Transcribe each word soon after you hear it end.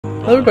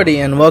Hello everybody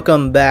and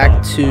welcome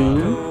back to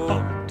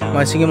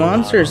My Singing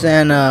Monsters,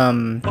 and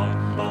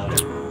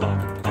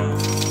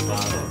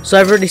so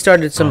I've already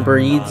started some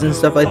breeds and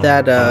stuff like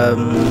that.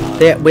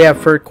 We have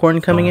fur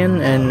corn coming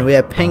in, and we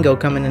have pango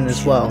coming in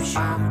as well.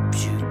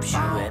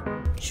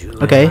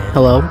 Okay,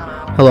 hello.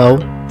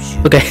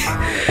 Okay.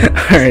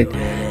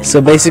 Alright,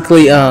 so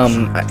basically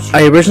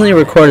I originally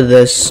recorded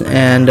this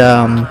and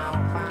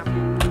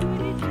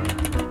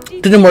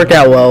didn't work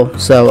out well,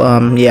 so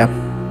yeah.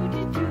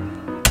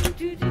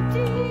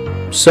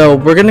 So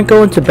we're gonna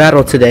go into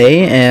battle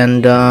today,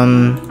 and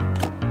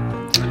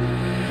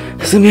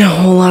it's gonna be a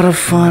whole lot of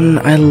fun.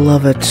 I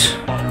love it.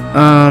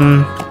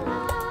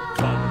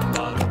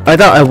 I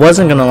thought I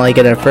wasn't gonna like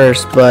it at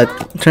first, but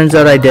turns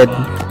out I did.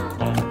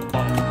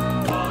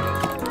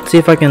 Let's see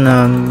if I can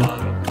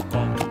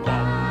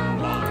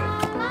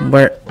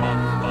where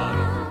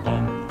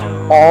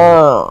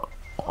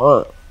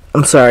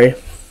I'm sorry.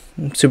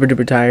 I'm super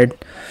duper tired.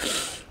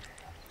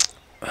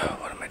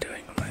 What am I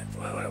doing?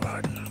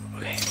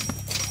 Okay.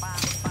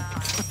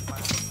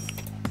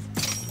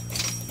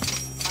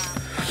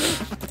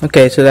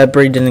 Okay, so that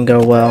breed didn't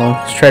go well.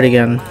 Let's try it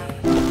again.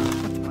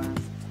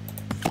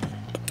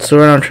 So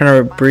we're not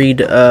trying to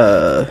breed,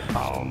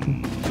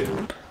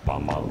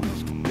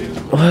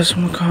 what's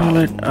we call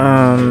it?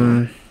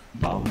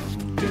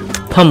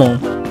 Pummel.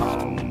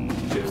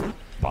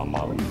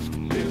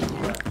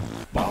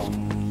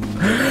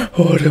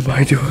 What am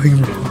I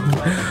doing wrong?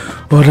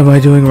 What am I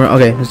doing wrong?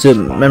 Okay, let's do it.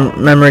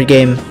 Memory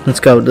game. Let's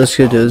go. Let's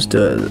do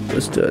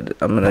it.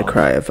 I'm gonna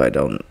cry if I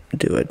don't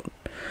do it.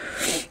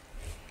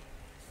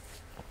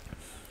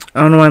 I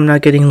don't know why I'm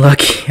not getting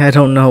lucky. I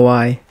don't know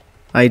why.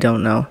 I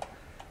don't know.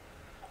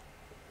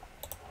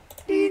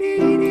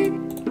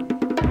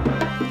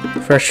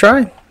 First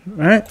try.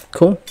 Alright,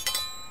 cool.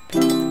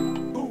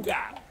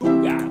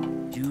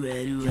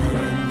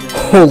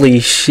 Holy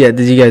shit,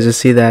 did you guys just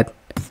see that?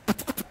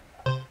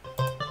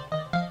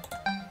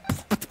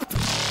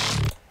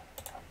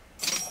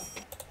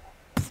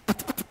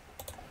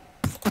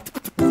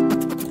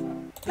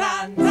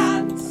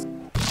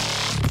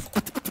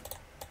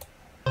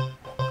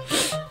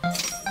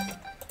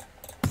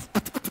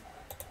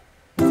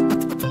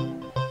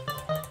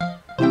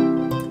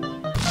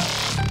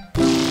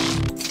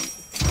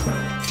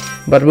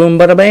 Bada boom,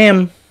 bada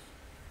bam.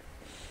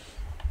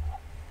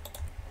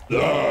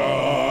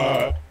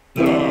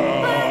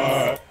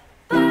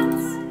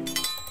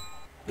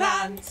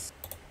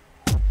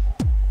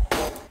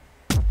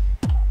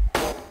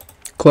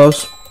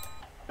 Close.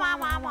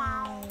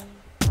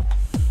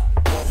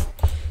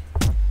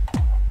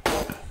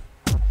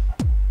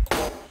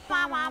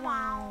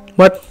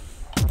 What?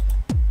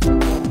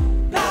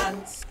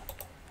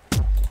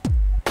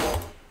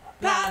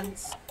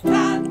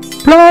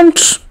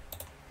 Plants.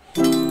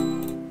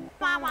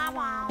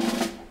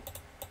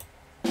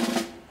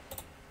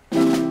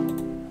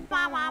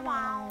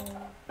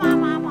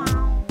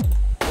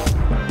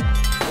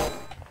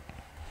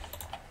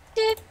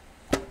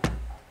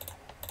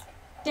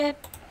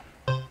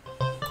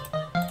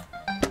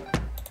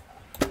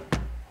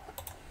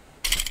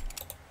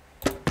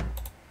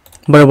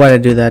 But why did I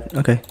do that?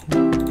 Okay.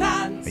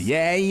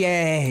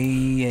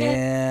 Yeah.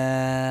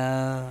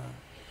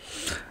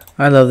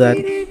 I love that.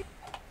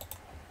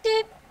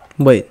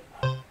 Wait.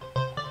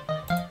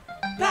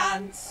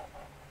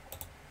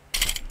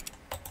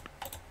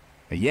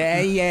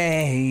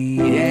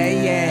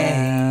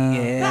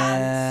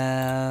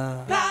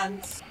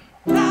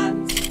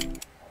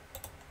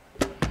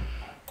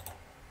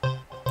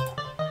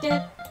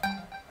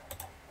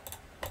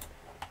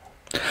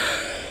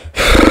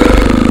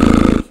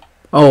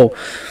 Oh,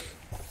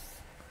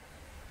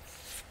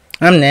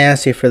 I'm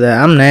nasty for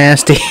that. I'm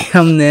nasty.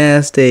 I'm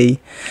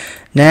nasty.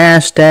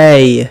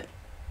 Nasty.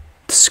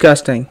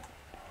 Disgusting.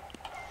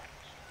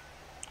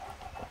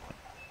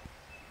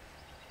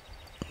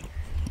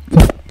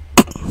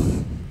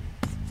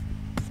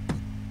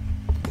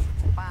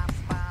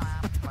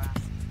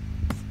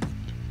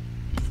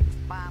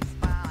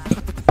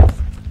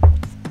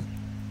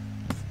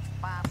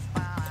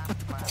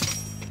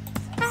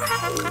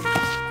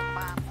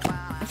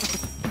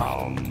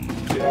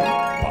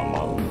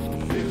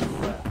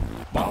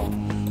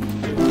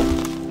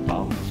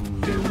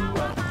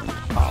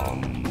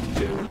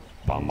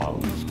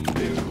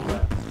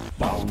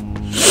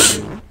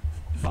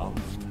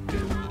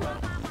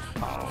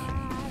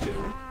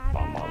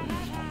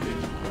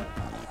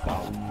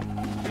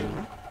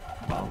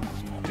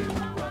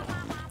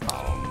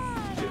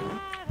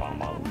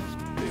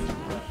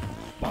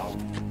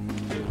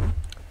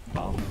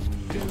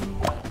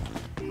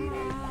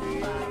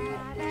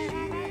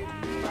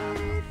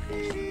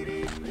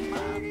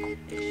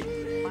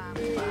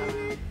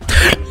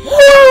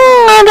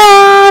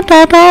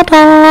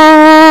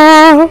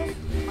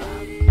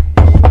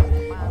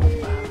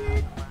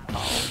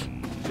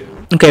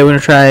 Okay, we're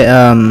gonna try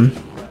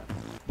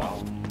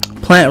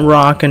plant,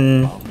 rock,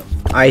 and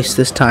ice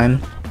this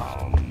time.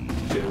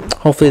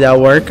 Hopefully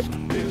that'll work.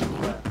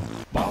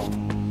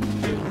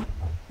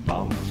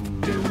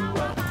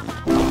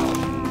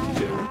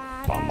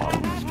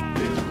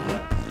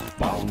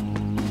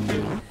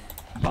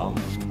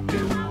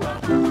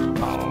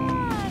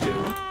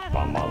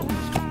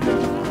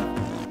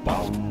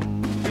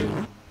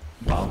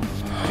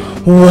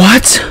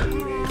 What?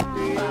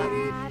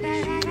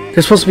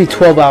 They're supposed to be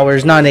 12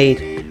 hours, not 8.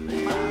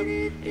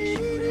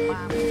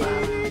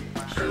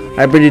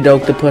 I breeded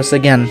octopus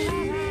again.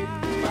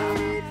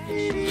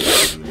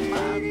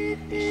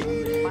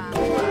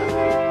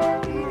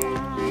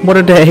 What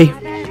a day.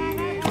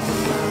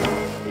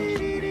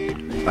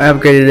 I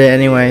upgraded it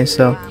anyway,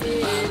 so.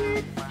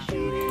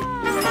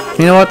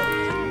 You know what?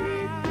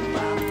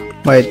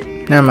 Wait,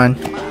 never mind.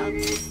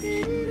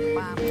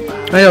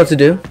 I know what to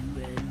do.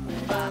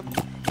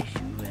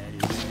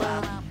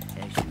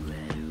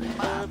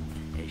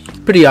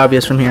 Pretty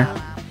obvious from here.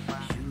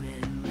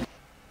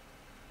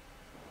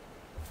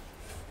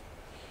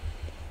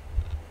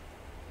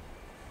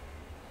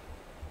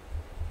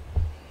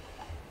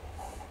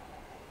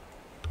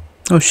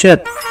 Oh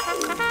shit.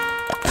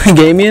 They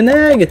gave me an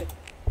egg.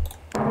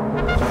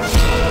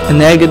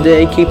 An egg a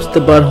day keeps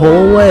the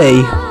butthole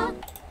away.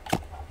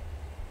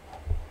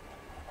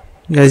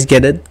 You guys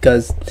get it?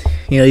 Because,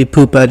 you know, you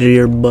poop out of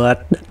your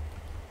butt.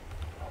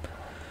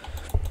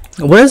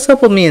 What is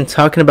up with me and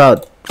talking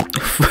about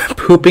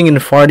pooping and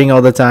farting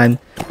all the time?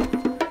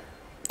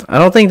 I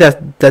don't think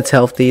that's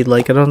healthy.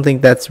 Like, I don't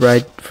think that's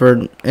right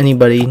for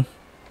anybody.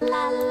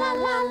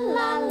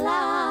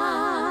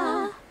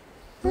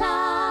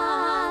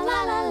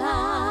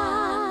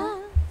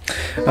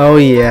 Oh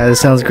yeah, this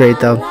sounds great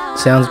though.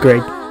 Sounds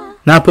great.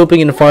 Not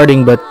pooping and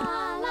farting, but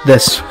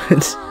this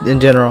in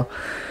general.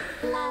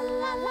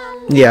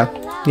 Yeah,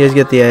 you guys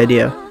get the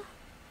idea.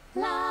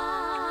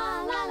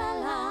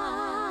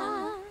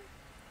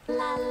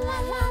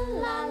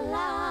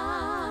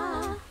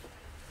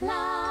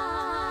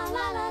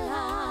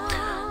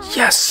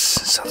 Yes,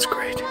 sounds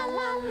great.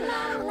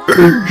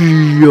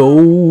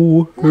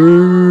 Yo,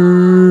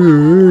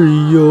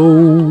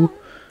 yo.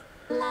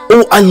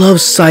 Oh, I love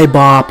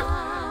Cybop.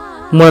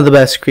 One of the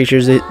best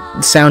creatures,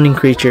 sounding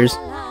creatures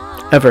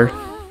ever.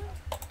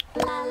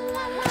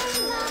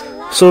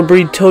 So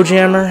breed toe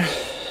jammer,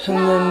 and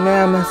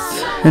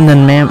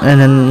then mammoth,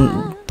 and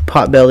then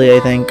potbelly, I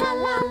think.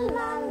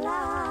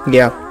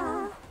 Yeah.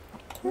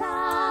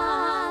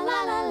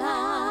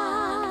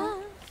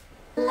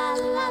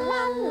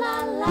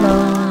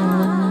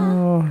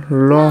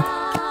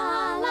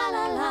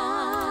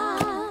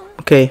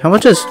 Okay, how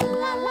much is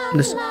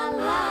this?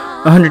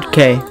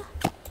 100k.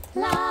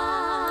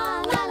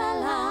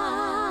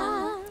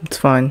 It's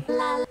fine.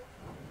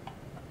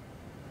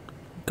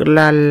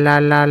 La la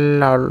la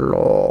la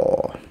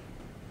la.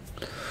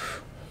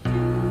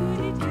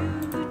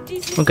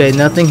 Okay,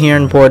 nothing here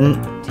important.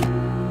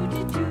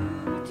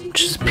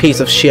 Just a piece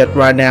of shit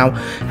right now.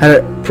 Had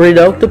a pretty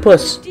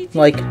octopus.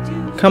 Like,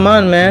 come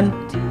on, man.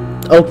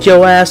 Oak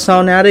your ass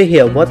on out of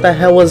here. What the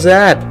hell was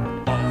that?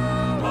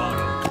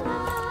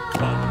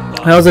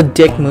 That was a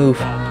dick move.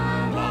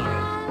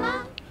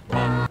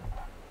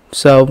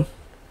 So,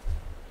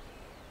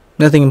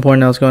 nothing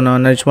important else going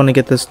on. I just want to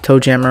get this toe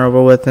jammer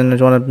over with, and I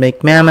just want to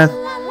make mammoth.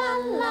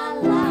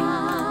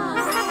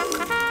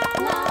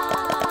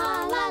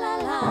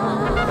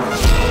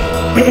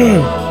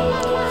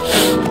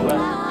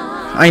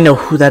 I know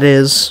who that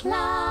is.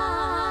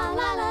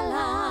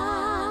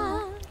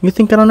 You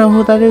think I don't know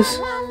who that is?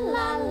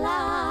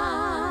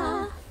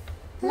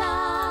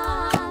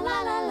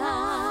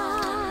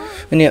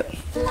 And yet,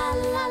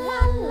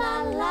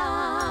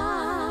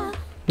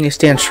 you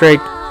stand straight.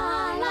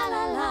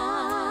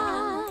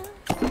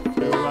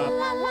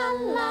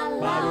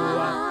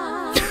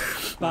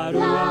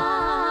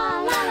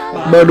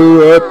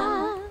 Baru up.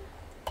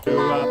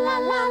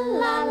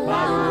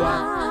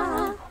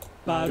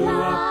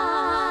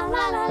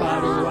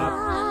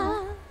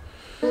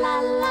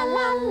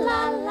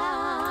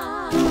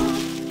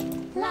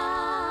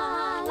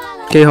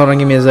 Okay, hold on,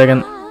 give me a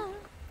second.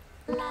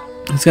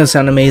 It's gonna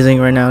sound amazing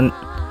right now.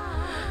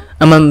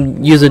 I'm gonna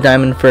use a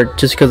diamond for it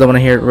just because I want to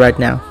hear it right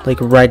now. Like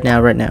right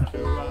now, right now.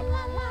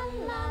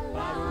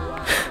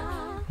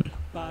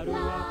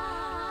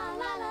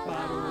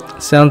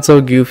 Sounds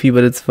so goofy,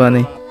 but it's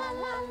funny.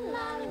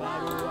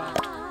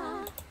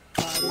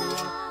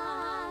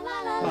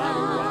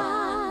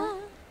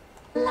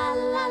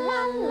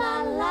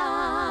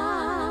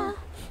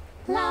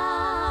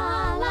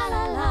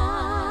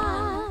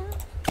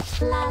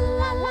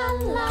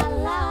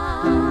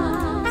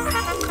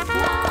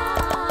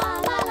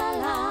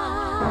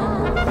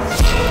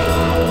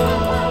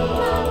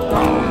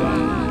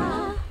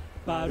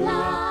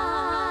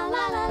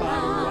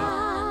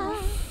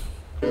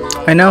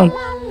 I know,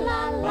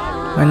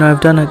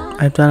 I've done it.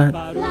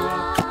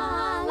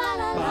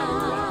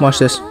 Watch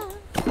this.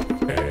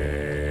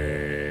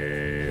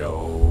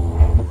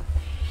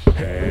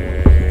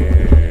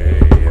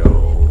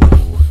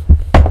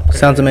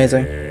 Sounds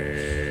amazing.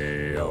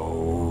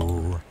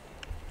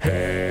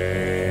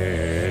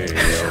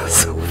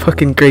 So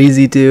fucking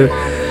crazy too.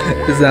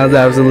 It sounds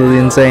absolutely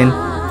insane.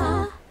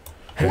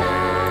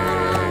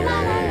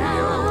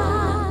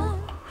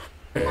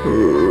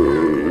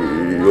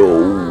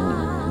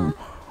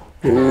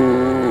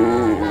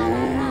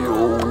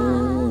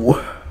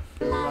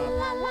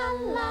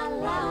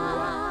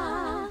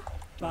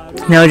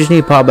 Now I just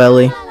need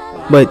potbelly.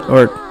 Wait,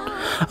 or...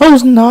 Oh, it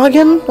was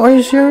Noggin? Are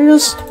you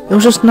serious? It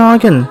was just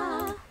Noggin.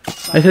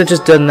 I could have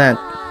just done that.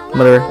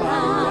 Whatever.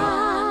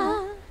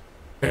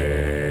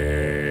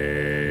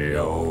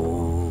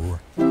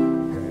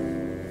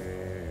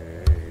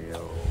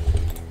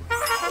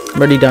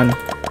 Already done.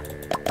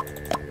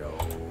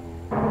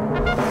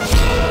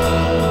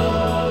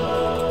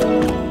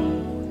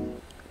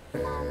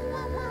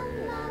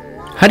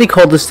 How do you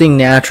call this thing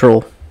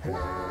natural?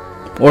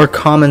 Or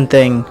common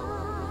thing?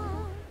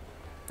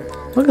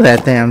 Look at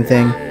that damn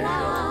thing.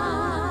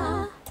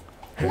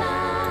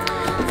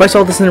 If I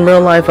saw this in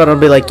real life, I'd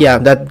be like, yeah,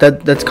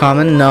 that's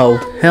common. No,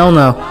 hell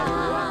no.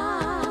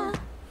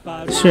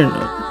 Sure,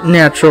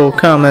 natural,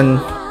 common,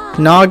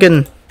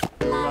 noggin.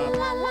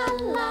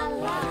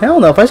 Hell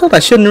no. If I saw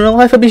that shit in real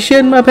life, I'd be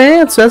shitting my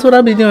pants. That's what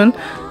I'd be doing.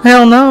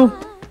 Hell no.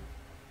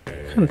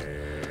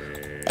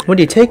 What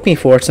do you take me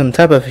for? Some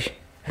type of...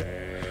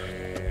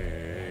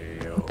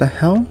 What the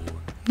hell?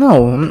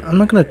 No, I'm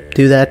not gonna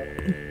do that.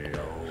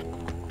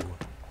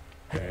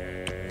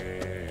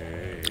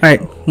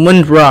 Alright,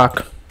 wind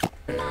rock.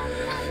 I'm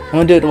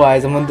gonna do it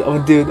wise. I'm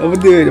gonna do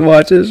it.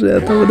 Watch this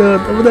shit. I'm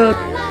gonna do it.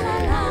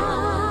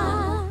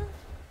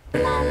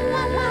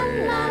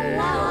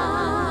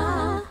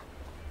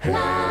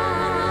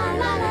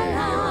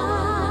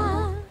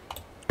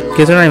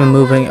 Guess they're not even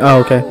moving. Oh,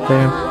 okay.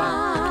 There.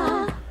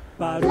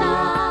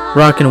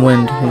 Rock and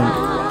wind.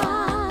 Yeah.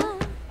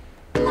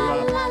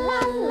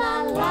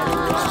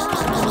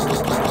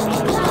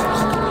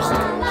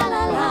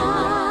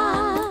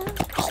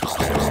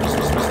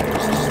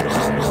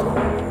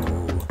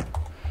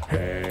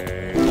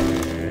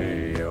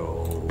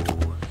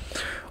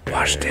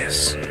 Watch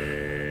this.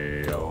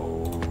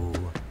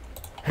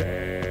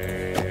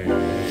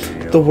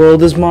 The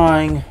world is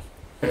mine.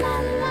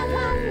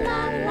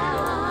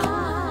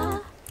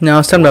 Now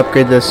it's time to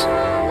upgrade this.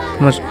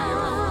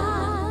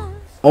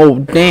 Oh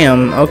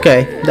damn!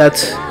 Okay,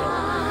 that's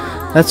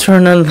for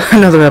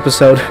another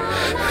episode.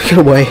 Get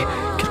away!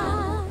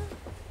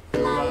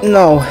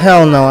 No,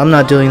 hell no! I'm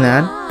not doing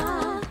that.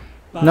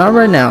 Not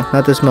right now.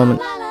 Not this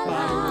moment.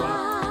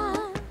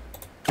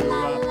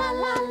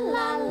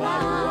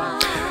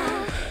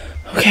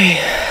 Okay.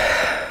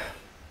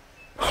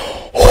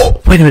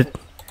 Wait a minute.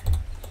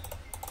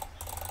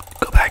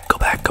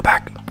 Go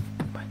back.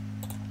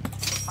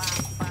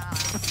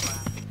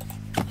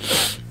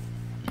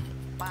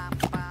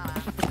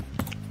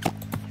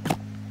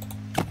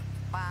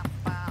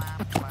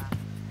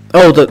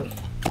 Oh,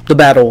 the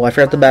battle. I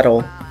forgot the battle.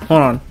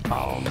 Hold on.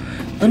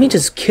 Let me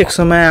just kick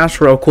some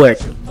ass real quick.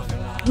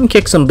 Let me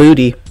kick some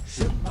booty.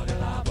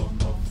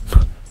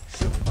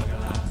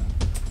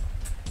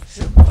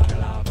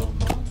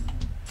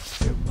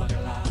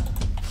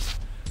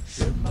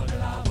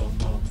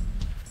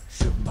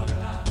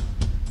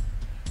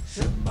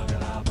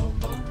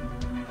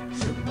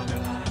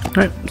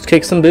 Alright, let's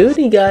kick some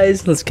booty,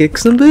 guys. Let's kick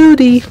some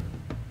booty.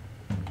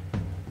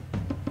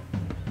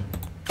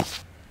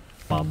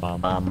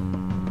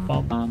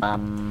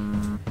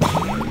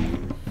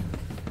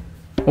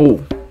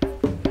 Oh.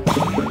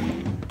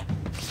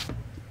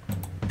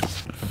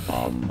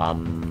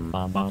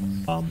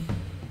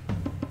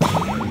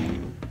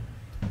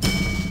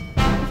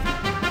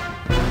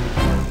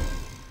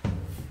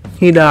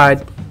 He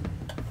died.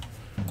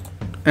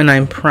 And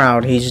I'm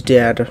proud he's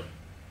dead.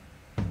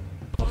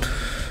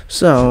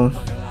 So...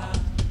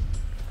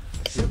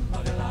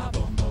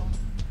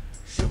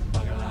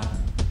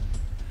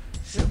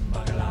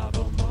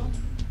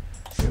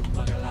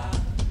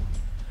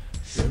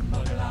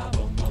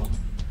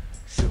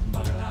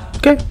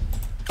 Okay.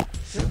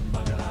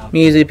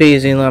 Easy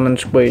peasy lemon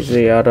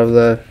squeezy out of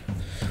the...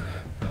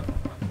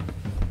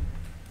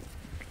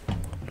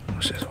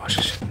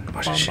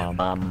 Watch this shit.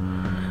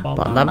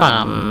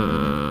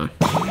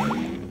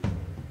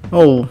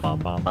 Oh.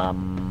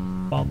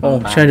 Oh,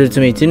 trying to do it to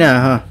me too now,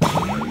 huh?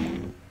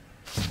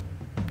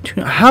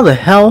 How the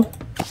hell?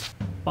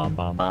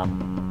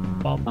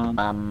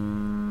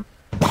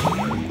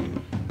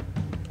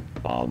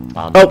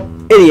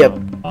 Oh, idiot.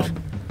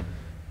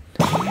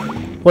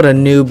 What a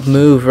noob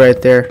move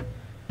right there.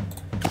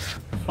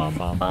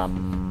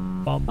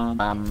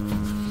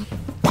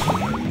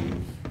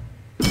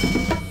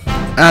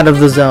 Out of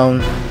the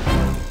zone.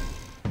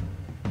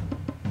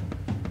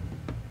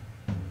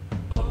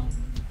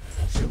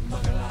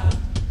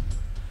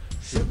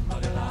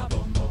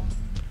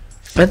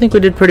 I think we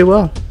did pretty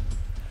well.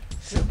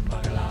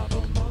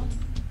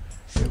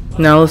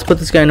 Now let's put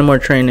this guy into more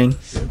training.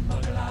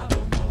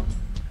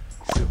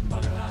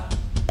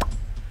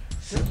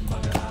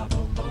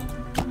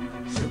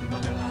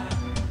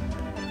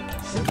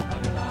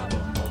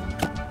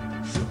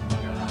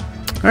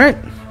 Alright.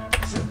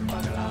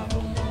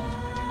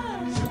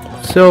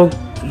 So,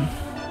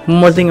 one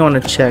more thing I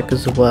want to check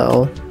as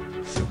well.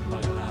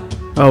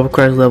 Oh,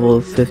 requires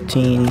level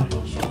 15.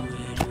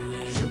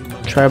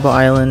 Tribal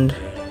Island.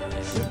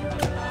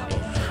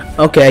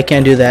 Okay, I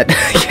can't do that.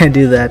 I can't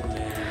do that.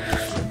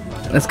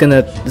 That's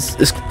gonna...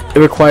 it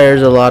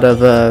requires a lot of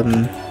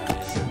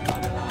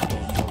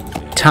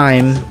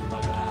time.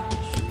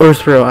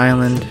 Earthrow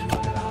Island.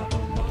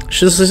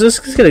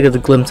 Let's get a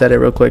good glimpse at it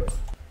real quick.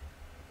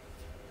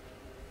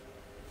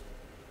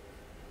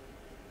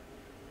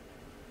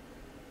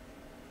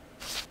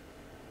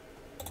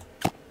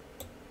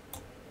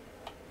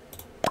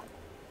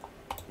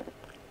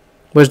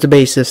 Where's the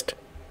bassist?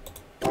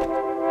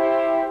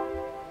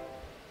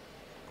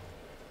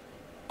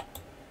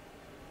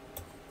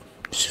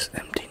 It's just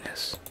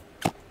emptiness.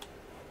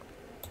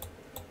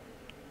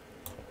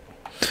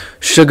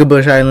 Sugar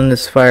Bush Island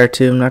is fire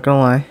too, I'm not gonna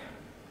lie.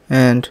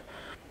 And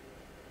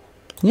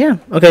yeah,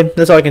 okay,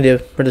 that's all I can do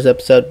for this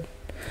episode.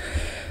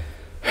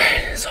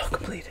 It's all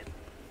completed.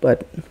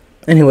 But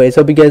anyways,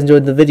 hope you guys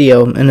enjoyed the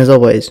video, and as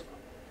always,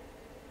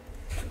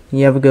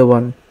 you have a good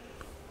one.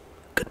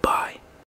 Goodbye.